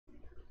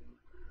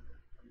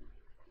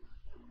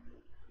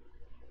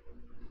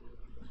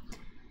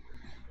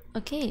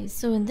Okay,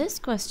 so in this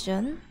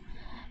question,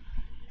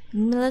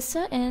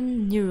 Melissa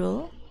and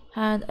Nurul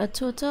had a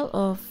total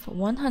of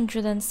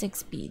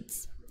 106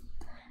 beads.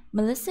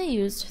 Melissa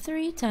used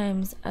 3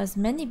 times as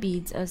many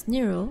beads as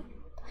Nurul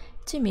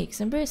to make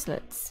some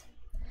bracelets.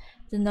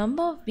 The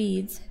number of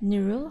beads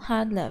Nurul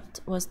had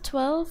left was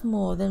 12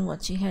 more than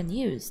what she had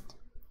used.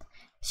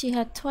 She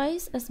had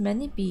twice as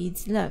many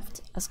beads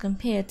left as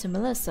compared to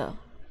Melissa.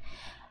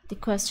 The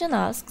question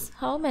asks,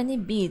 how many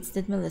beads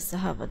did Melissa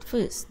have at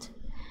first?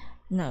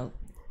 Now,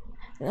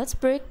 let's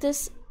break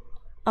this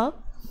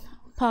up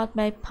part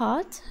by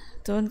part.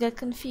 Don't get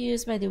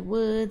confused by the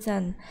words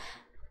and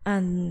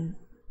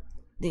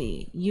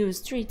they use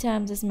 3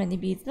 times as many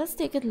beads. Let's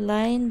take it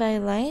line by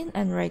line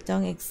and write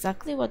down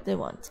exactly what they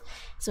want.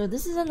 So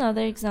this is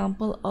another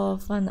example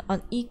of an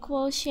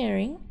unequal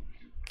sharing.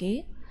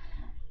 Okay,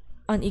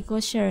 unequal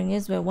sharing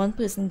is where one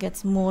person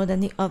gets more than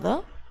the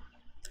other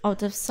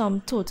out of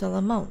some total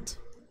amount.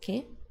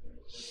 Okay,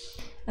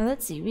 and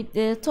let's see,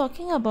 they're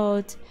talking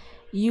about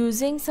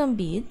using some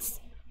beads,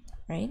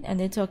 right? And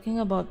they're talking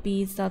about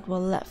beads that were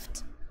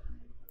left.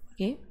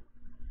 Okay,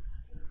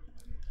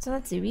 so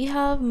let's see, we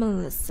have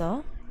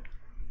Melissa.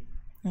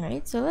 All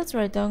right, so let's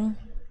write down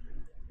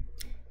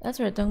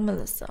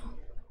Melissa.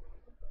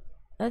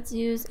 Let's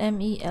use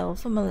MEL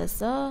for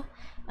Melissa.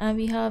 And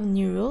we have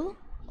Nurul.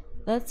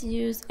 Let's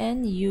use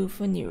NU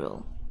for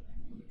Nurul.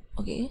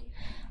 Okay,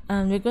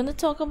 and we're going to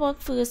talk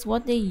about first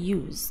what they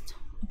used.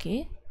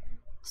 Okay,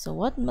 so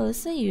what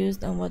Melissa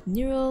used and what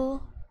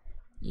Nurul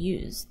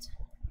used.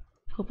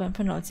 Hope I'm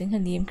pronouncing her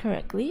name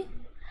correctly.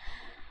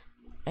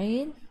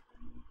 Right,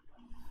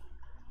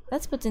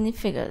 let's put in the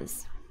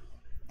figures.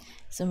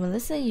 So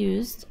Melissa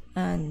used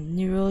and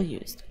Nurul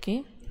used.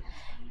 Okay,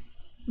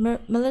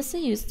 Melissa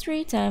used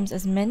 3 times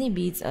as many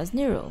beads as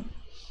Nurul.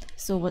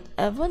 So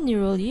whatever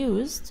Nurul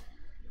used,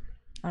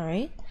 all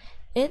right,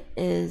 it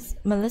is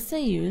Melissa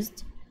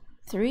used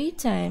 3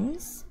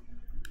 times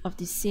of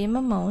the same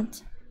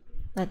amount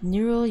that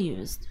Nurul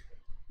used.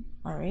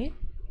 All right,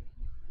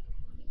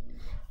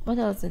 what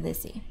else did they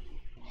say?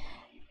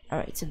 All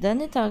right, so then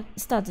they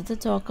started to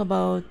talk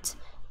about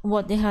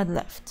what they had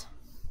left.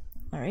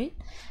 All right,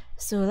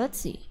 so let's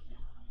see,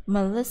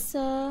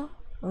 Melissa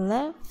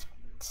left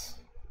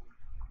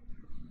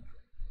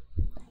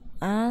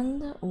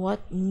and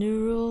what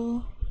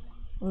Nurul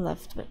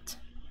left with.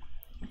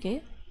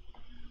 Okay,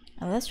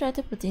 and let's try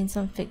to put in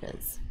some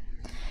figures.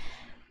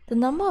 The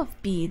number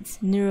of beads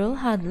Nurul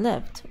had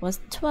left was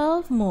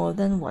 12 more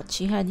than what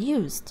she had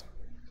used.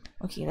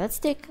 Okay, let's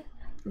take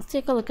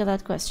a look at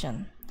that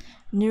question.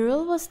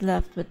 Nurul was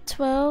left with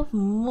 12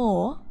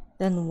 more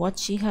than what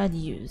she had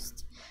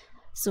used.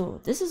 So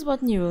this is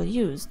what Nurul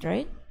used,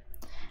 right?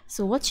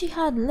 So what she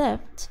had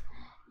left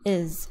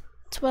is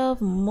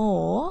 12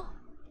 more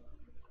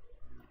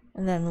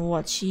than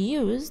what she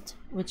used,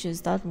 which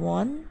is that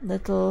one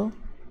little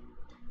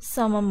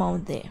sum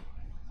amount there.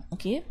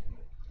 Okay,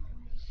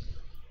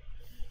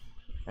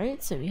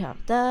 right, so we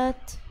have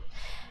that.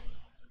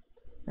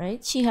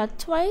 Right, she had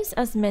twice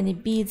as many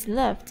beads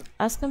left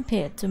as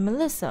compared to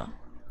Melissa.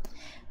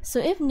 So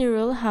if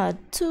Nurul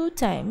had 2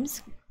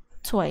 times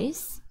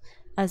twice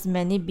as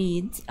many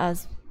beads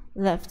as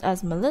left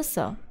as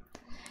Melissa,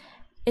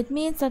 it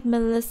means that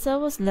Melissa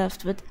was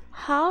left with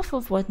half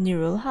of what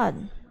Nurul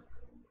had.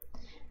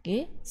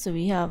 Okay, so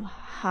we have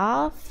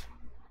half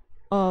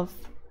of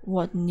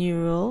what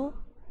Nurul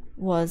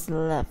was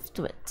left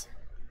with.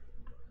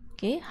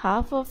 Okay,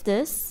 half of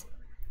this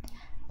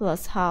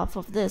plus half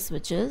of this,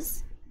 which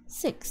is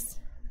 6.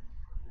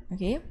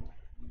 Okay,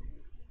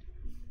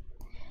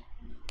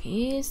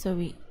 so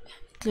we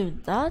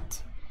include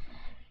that.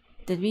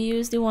 Did we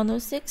use the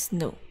 106?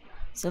 No.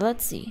 So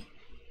let's see.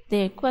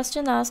 The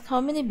question asks, how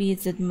many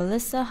beads did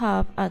Melissa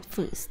have at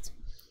first?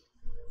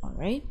 All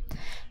right,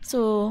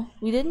 so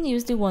we didn't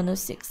use the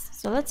 106,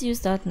 so let's use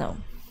that now.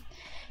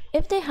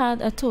 If they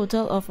had a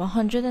total of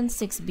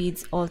 106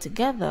 beads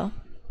altogether,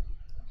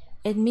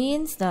 it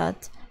means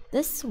that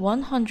this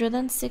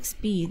 106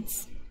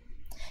 beads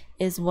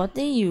is what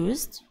they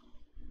used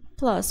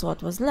plus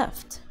what was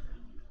left.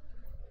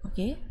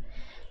 Okay,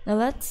 now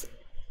let's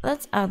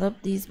add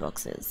up these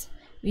boxes.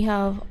 We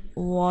have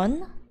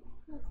 1,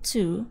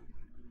 2,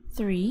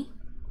 3,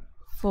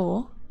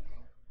 4,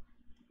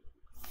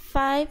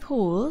 5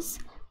 holes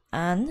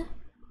and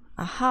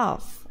a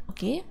half.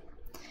 Okay,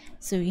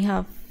 so we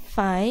have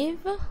 5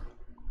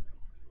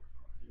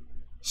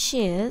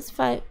 shares,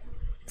 5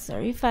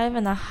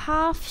 and a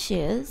half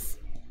shares.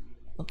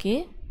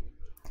 Okay,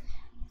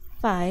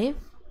 5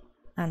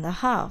 and a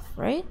half,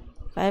 right?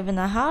 5 and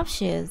a half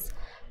shares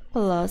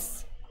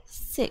plus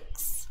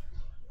 6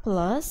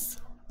 plus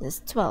this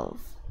 12.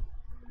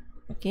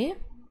 Okay,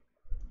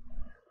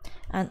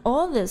 and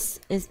all this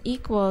is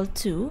equal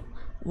to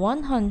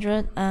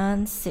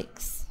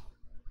 106.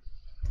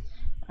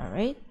 All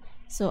right,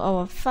 so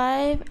our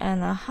 5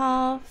 and a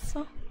half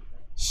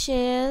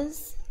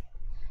shares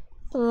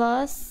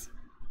plus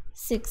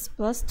 6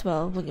 plus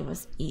 12 will give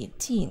us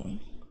 18.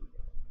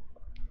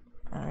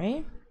 All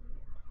right,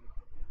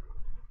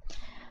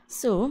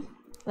 so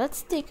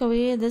let's take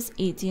away this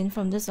 18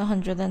 from this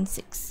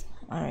 106.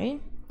 All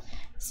right,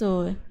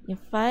 so your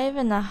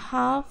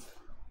 5.5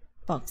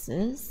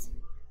 boxes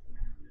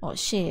or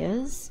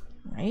shares,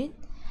 right?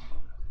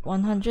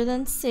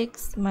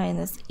 106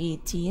 minus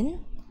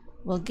 18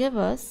 will give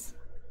us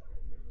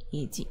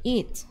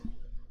 88.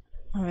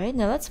 All right,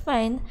 now let's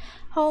find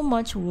how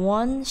much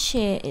one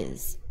share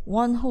is,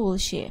 one whole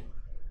share.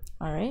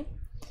 All right,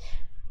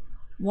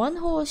 one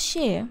whole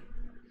share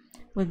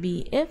would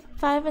be, if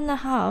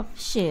 5.5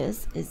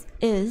 shares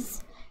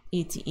is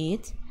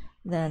 88,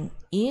 then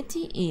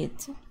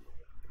 88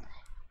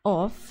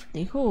 of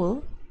the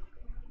whole,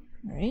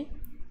 right?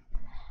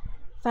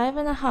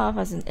 5.5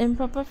 as an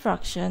improper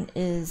fraction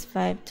is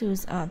 5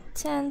 2s are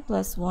 10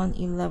 plus 1,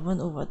 11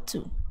 over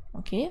 2.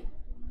 Okay,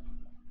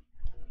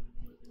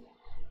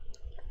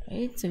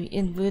 right, so we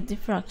invert the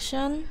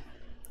fraction,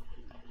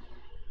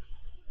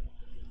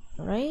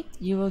 right?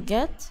 You will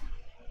get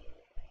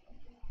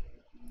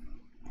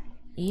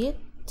 8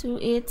 2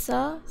 8s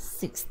are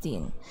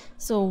 16.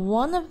 So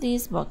one of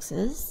these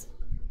boxes,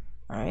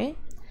 all right,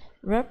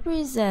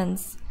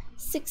 represents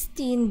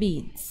 16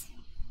 beads.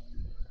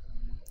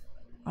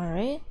 All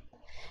right,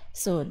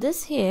 so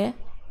this here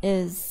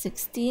is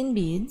 16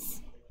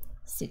 beads,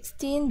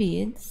 16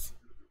 beads.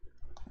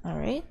 All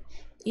right,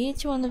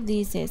 each one of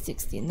these is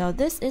 16. Now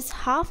this is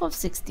half of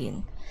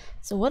 16.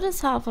 So what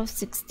is half of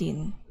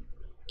 16?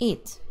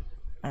 8.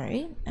 All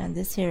right, and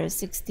this here is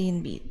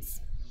 16 beads.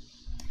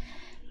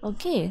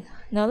 Okay,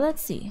 now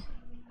let's see.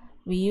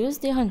 We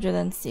used the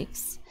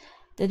 106.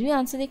 Did we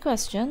answer the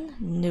question?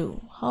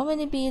 No. How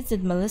many beads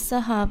did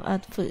Melissa have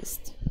at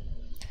first?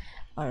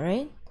 All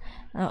right,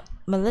 now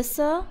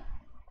Melissa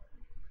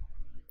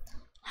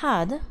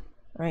had,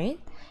 right,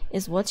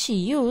 is what she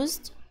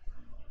used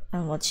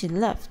and what she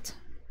left.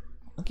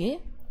 Okay,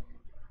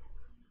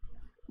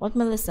 what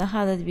Melissa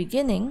had at the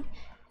beginning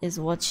is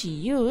what she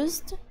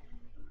used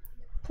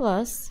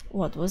plus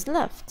what was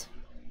left.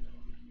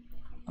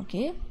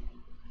 Okay,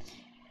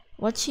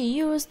 what she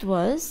used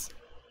was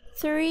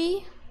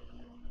 3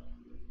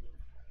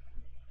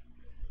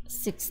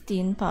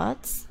 16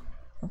 parts,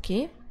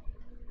 okay,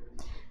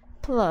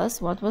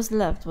 plus what was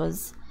left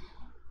was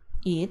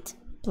 8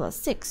 plus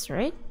 6,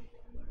 right?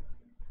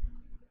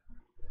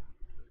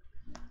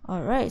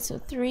 All right, so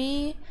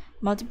 3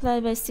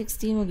 multiplied by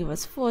 16 will give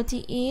us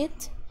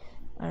 48.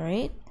 All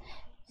right,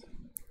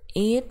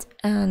 8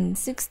 and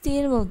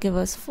 16 will give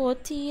us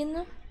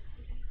 14.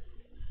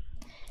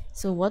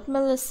 So what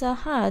Melissa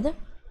had,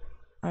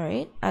 all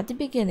right, at the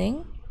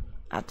beginning,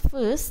 at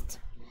first,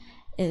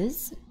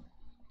 is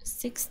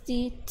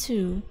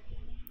 62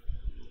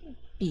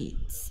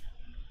 beads.